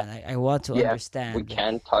that, Yeah, man? I want to yeah, we understand.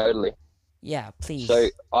 can totally. Yeah, So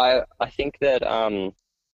please. I think that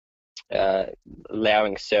uh,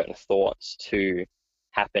 allowing certain thoughts to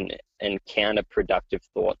happen and counterproductive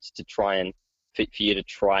thoughts to try and for you to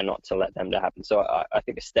try not to let them to happen. So I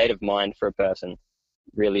think a state of mind for a person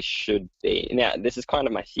really should be. Now, this is kind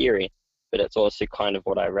of my theory, but it's also kind of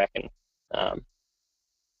what I reckon. Um,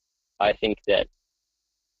 I think that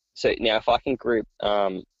so now if I can group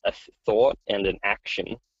a thought and an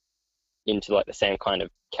action into like the same kind of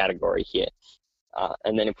category here,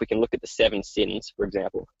 and then if we can look at the seven sins, for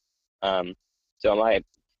example, um, so am I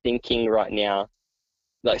thinking right now?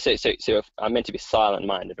 Like so if I'm meant to be silent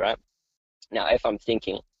minded, right? Now if I'm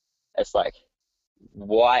thinking, it's like,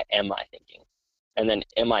 why am I thinking? And then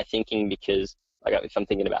am I thinking because like if I'm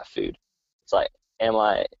thinking about food, it's like, am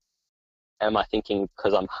I thinking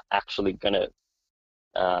because I'm actually gonna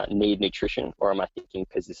need nutrition, or am I thinking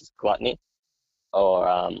because this is gluttony, or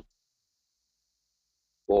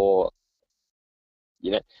or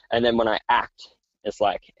you know? And then when I act, it's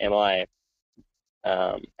like, am I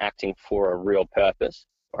acting for a real purpose,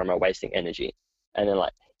 or am I wasting energy? And then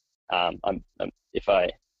like, if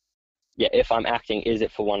if I'm acting, is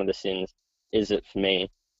it for one of the sins? Is it for me?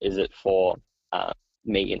 Is it for uh,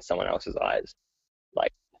 me in someone else's eyes?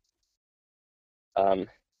 Like, um,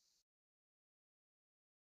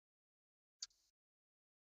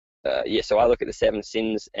 yeah. So I look at the seven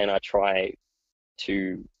sins and I try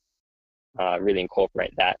to really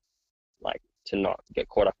incorporate that, like to not get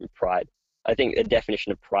caught up in pride. I think the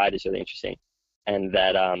definition of pride is really interesting, and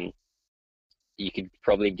that you could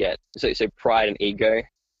probably get so pride and ego,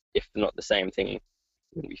 if not the same thing,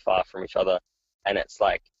 wouldn't be far from each other. And it's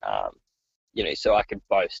like so I could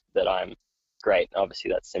boast that I'm great.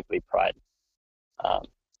 Obviously, that's simply pride, um,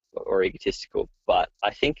 or egotistical. But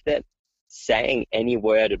I think that saying any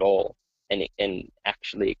word at all and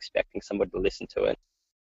actually expecting somebody to listen to it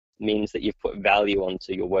means that you've put value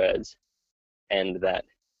onto your words, and that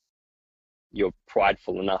you're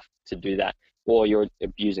prideful enough to do that, or you're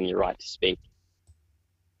abusing your right to speak.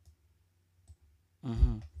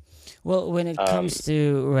 Hmm. Well, when it Um, comes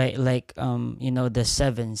to right, like the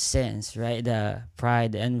seven sins, right? The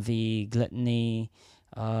pride, envy, gluttony,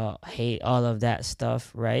 hate, all of that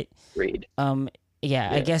stuff, right? Read. um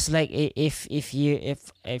yeah, I Yeah. guess like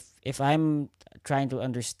if I'm trying to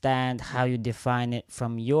understand how you define it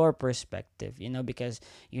from your perspective, because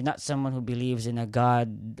you're not someone who believes in a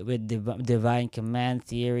god with divine command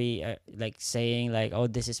theory, like saying like, oh,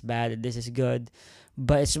 this is bad and this is good,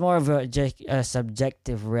 but it's more of just a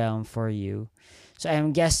subjective realm for you. So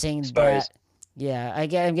I'm guessing Suppose. that, yeah,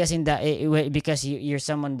 I'm guessing that because you're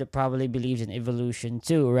someone that probably believes in evolution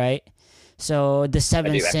too, right? So the I seven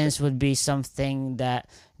do actually. sins would be something that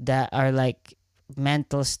are like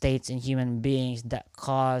mental states in human beings that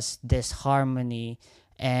cause disharmony,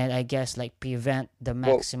 and I guess like prevent the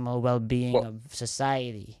Well, maximal well-being well, of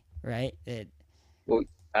society, right? well.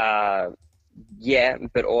 Uh, yeah,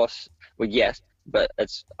 but also, well, yes, but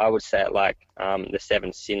it's. I would say it like the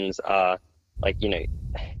seven sins are like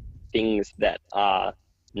things that are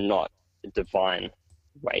not a divine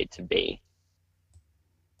way to be.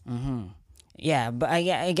 Mm-hmm. Yeah, but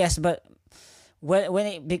I guess, but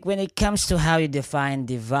when it comes to how you define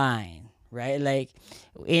divine, right? Like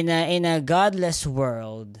in a godless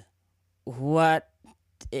world, what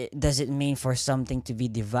does it mean for something to be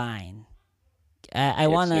divine? I It's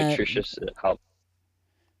wanna, nutritious. It helps.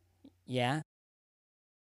 yeah.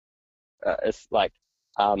 It's like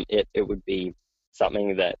it would be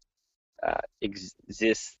something that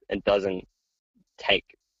exists and doesn't take.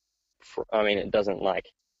 I mean, it doesn't like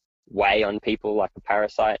weigh on people like a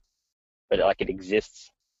parasite, but like it exists.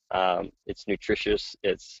 It's nutritious.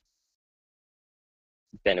 It's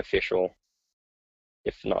beneficial,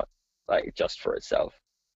 if not like just for itself.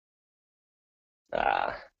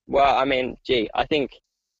 Uh, well, I mean, gee, I think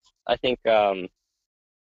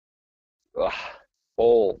ugh,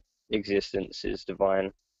 all existence is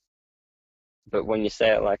divine. But when you say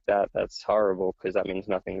it like that, that's horrible because that means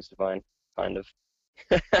nothing's divine, kind of.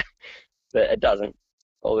 But it doesn't.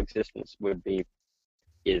 All existence would be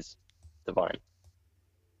is divine.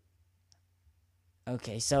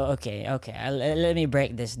 Okay, so okay, let me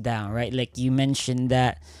break this down, right? Like you mentioned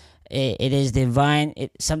that it is divine.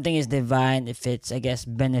 Something is divine if it's, I guess,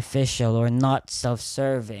 beneficial or not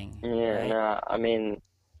self-serving. Yeah, Right? no, I mean,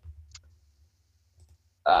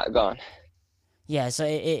 go on. Yeah. So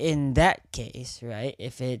in that case, right,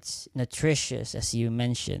 if it's nutritious, as you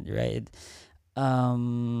mentioned, right,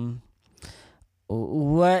 um,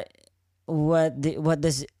 what what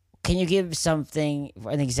does, can you give something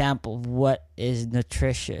for an example of what is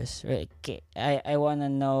nutritious, right? I want to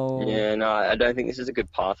know. Yeah, no, I don't think this is a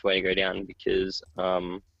good pathway to go down because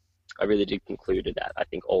I really did conclude that I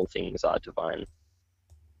think all things are divine.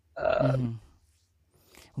 Mhm.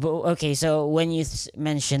 But okay, so when you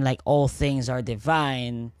mention like all things are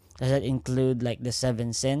divine, does that include like the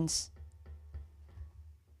seven sins?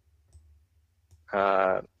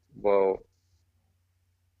 Uh, well,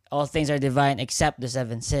 All things are divine except the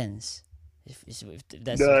seven sins. If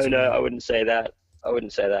that's what no, you no, I mean. wouldn't say that. I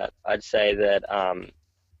wouldn't say that. I'd say that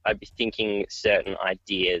I'd be thinking certain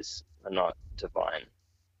ideas are not divine.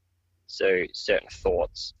 So certain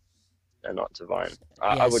thoughts are not divine.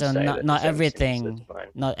 I Yeah, would so say not that the not seven sins are everything,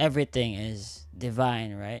 divine. not everything is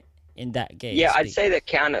divine, right? In that Yeah, case, I'd say that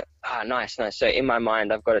nice, nice. So in my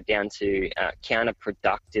mind, I've got it down to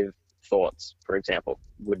counterproductive thoughts, for example,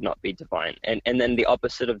 would not be divine. And then the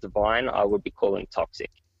opposite of divine, I would be calling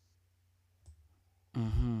toxic.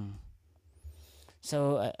 mm-hmm.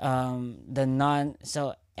 So the non,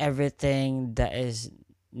 so everything that is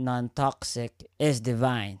non-toxic is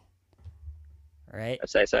divine, right? I'd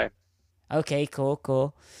say so. Okay, cool,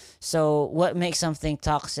 cool. So what makes something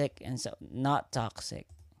toxic and so not toxic?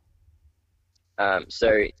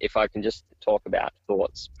 So if I can just talk about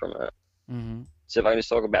thoughts Mm-hmm. so if I can just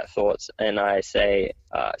talk about thoughts and I say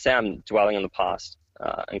I'm dwelling on the past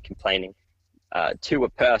and complaining to a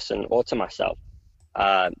person or to myself,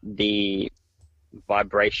 the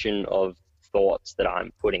vibration of thoughts that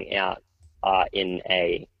I'm putting out are in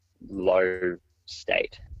a low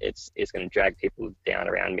state. It's going to drag people down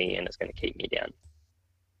around me and it's going to keep me down.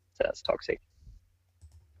 So that's toxic.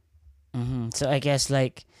 Mm-hmm. So I guess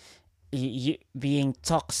like you being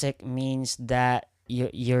toxic means that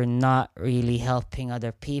you're not really helping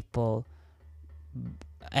other people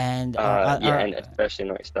and Yeah, and especially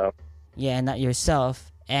not yourself. yeah, not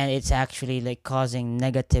yourself, and it's actually like causing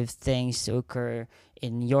negative things to occur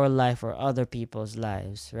in your life or other people's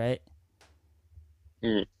lives, right?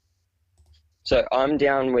 Mm. So I'm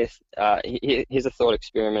down with here's a thought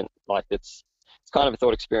experiment. Like it's kind of a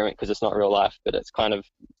thought experiment because it's not real life, but it's kind of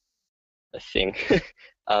a thing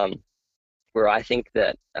um, where I think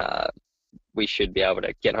that we should be able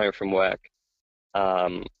to get home from work,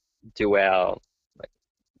 um, do our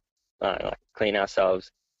like clean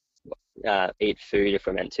ourselves, eat food if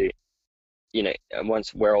we're meant to. You know, and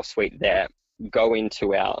once we're all sweet there, go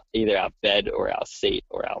into either our bed or our seat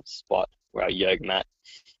or our spot or our yoga mat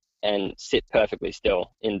and sit perfectly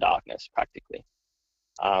still in darkness practically.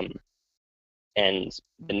 And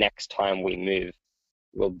the next time we move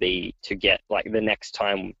will be to get like the next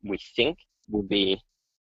time we think will be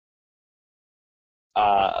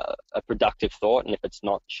a productive thought, and if it's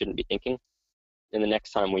not, shouldn't be thinking. And the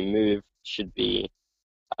next time we move should be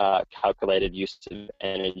calculated use of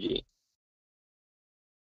energy.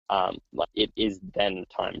 Like it is then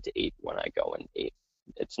time to eat when I go and eat.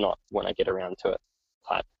 It's not when I get around to it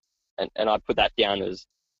type. And I put that down as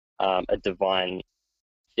a divine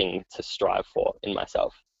thing to strive for in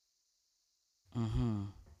myself. Mm-hmm.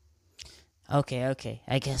 Okay, okay.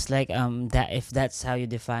 I guess like that, if that's how you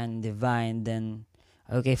define divine, then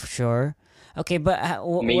okay, for sure. Okay, but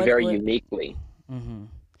Me very uniquely, Mm-hmm.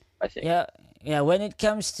 I think. Yeah, yeah. When it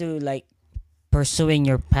comes to like pursuing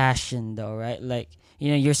your passion, though, right? Like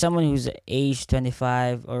you're someone who's age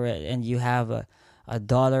 25 already, and you have a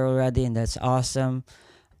daughter already, and that's awesome.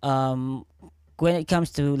 Um, when it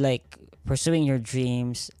comes to like pursuing your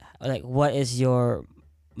dreams, like what is your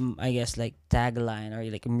I guess like tagline or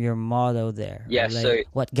like your motto there, or Yeah, so like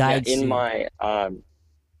what yeah, guides you?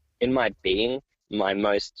 in my being, my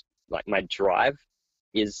most like my drive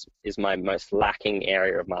is my most lacking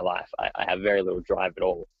area of my life. I have very little drive at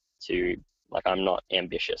all to like I'm not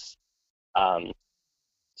ambitious. Um,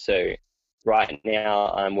 so right now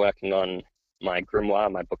I'm working on my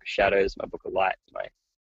grimoire, my book of shadows, my book of light, my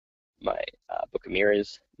book of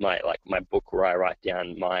mirrors, my book where I write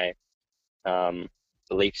down my um,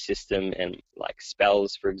 belief system and like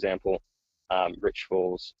spells, for example,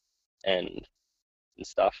 rituals and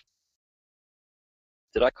stuff.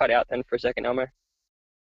 Did I cut out then for a second, Elmo?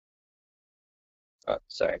 Oh,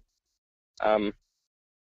 sorry. Um,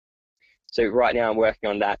 so right now I'm working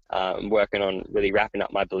on that. I'm working on really wrapping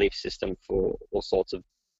up my belief system for all sorts of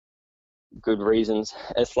good reasons.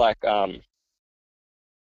 It's like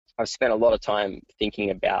I've spent a lot of time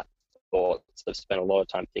thinking about thoughts. I've spent a lot of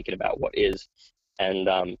time thinking about what is,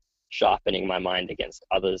 and sharpening my mind against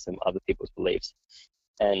others and other people's beliefs.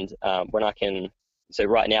 And when I can, so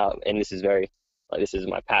right now, and this is this is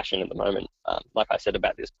my passion at the moment. Like I said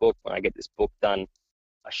about this book, when I get this book done,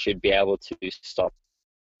 I should be able to stop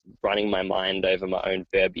running my mind over my own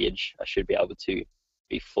verbiage. I should be able to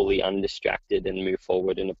be fully undistracted and move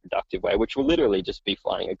forward in a productive way, which will literally just be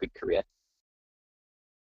finding a good career.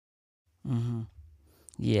 Mm-hmm.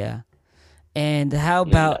 Yeah. And how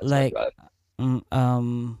about like,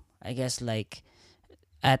 I guess like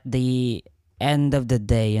at the end of the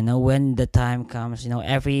day, when the time comes,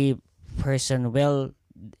 every person will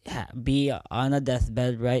be on a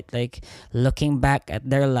deathbed, right? Like looking back at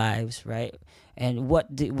their lives, right? And what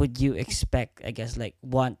would you expect, I guess, like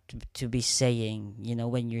want to be saying,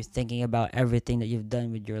 when you're thinking about everything that you've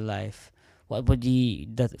done with your life? What would be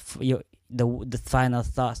the final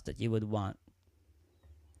thoughts that you would want?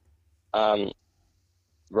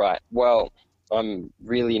 Right. Well, I'm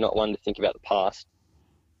really not one to think about the past.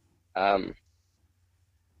 I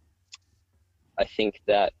think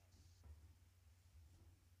that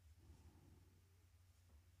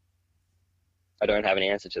I don't have an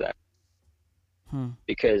answer to that.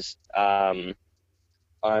 Because I'm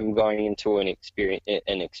going into an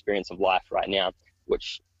experience of life right now,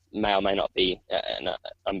 which may or may not be, and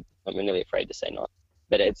I'm really afraid to say not,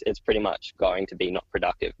 but it's pretty much going to be not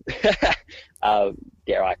productive.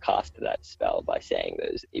 Dare I cast that spell by saying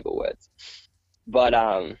those evil words? But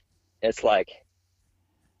it's like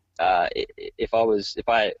if I was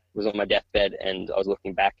on my deathbed and I was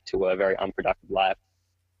looking back to a very unproductive life,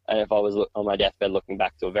 and if I was on my deathbed looking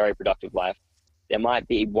back to a very productive life, there might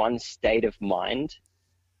be one state of mind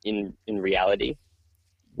in reality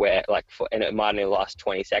where and it might only last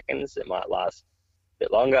 20 seconds, it might last a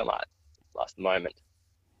bit longer, it might last a moment,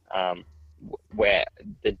 where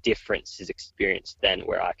the difference is experienced then,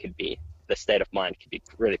 where the state of mind could be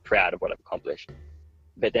really proud of what I've accomplished.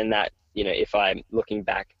 But then that, if I'm looking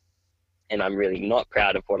back and I'm really not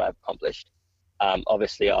proud of what I've accomplished,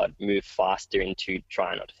 obviously I'd move faster into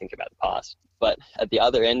trying not to think about the past. But at the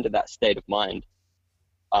other end of that state of mind,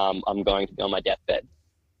 I'm going to be on my deathbed,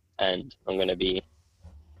 and I'm going to be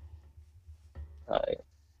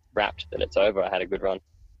rapt that it's over. I had a good run.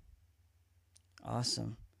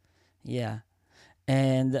 Awesome. Yeah.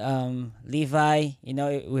 And Levi,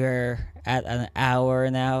 we're at an hour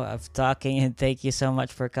now of talking, and thank you so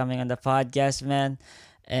much for coming on the podcast, man.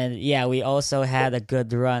 And yeah, we also had a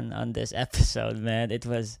good run on this episode, man. It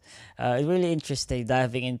was really interesting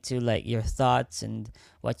diving into like your thoughts and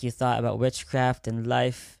what you thought about witchcraft and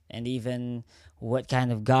life, and even what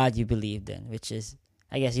kind of God you believed in, which is,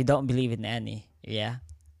 I guess, you don't believe in any. Yeah.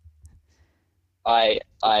 I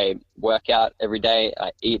work out every day.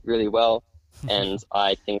 I eat really well, and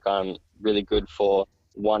I think I'm really good for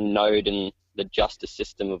one node in the justice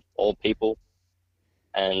system of all people.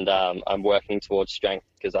 And I'm working towards strength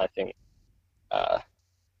because I think a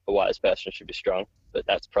wise person should be strong, but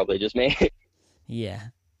that's probably just me. Yeah.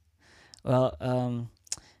 Well,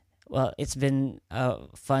 it's been a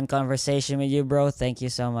fun conversation with you, bro. Thank you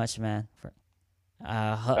so much, man.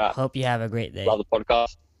 Hope you have a great day. Love the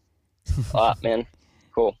podcast. All right, man.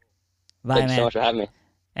 Cool. Bye, Thank man. you so much for having me.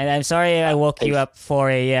 And I'm sorry I woke you up 4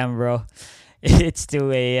 a.m., bro. It's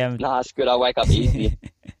 2 a.m. Nah, it's good. I wake up easy.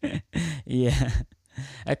 Yeah.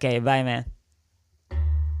 Okay, bye, man.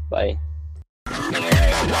 Bye.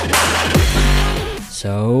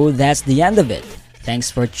 So that's the end of it. Thanks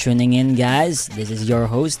for tuning in, guys. This is your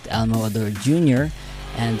host, Elmo Ador Jr.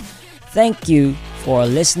 And thank you for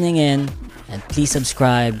listening in. And please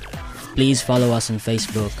subscribe. Please follow us on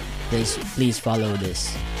Facebook. Please follow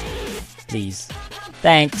this. Please.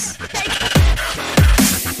 Thanks.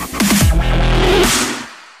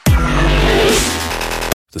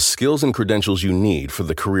 The skills and credentials you need for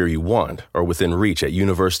the career you want are within reach at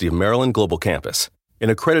University of Maryland Global Campus. An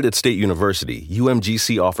accredited state university,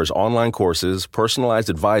 UMGC offers online courses, personalized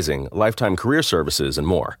advising, lifetime career services, and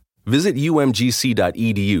more. Visit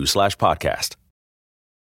umgc.edu/podcast.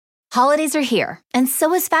 Holidays are here, and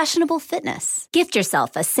so is fashionable fitness. Gift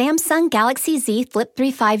yourself a Samsung Galaxy Z Flip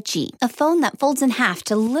 3 5G, a phone that folds in half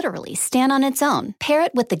to literally stand on its own. Pair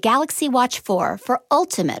it with the Galaxy Watch 4 for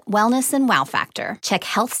ultimate wellness and wow factor. Check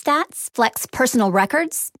health stats, flex personal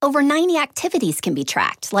records. Over 90 activities can be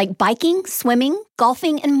tracked, like biking, swimming,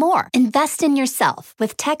 golfing, and more. Invest in yourself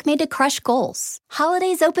with tech made to crush goals.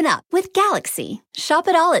 Holidays open up with Galaxy. Shop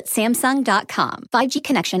it all at Samsung.com. 5G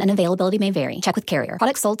connection and availability may vary. Check with carrier.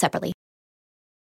 Products sold separately.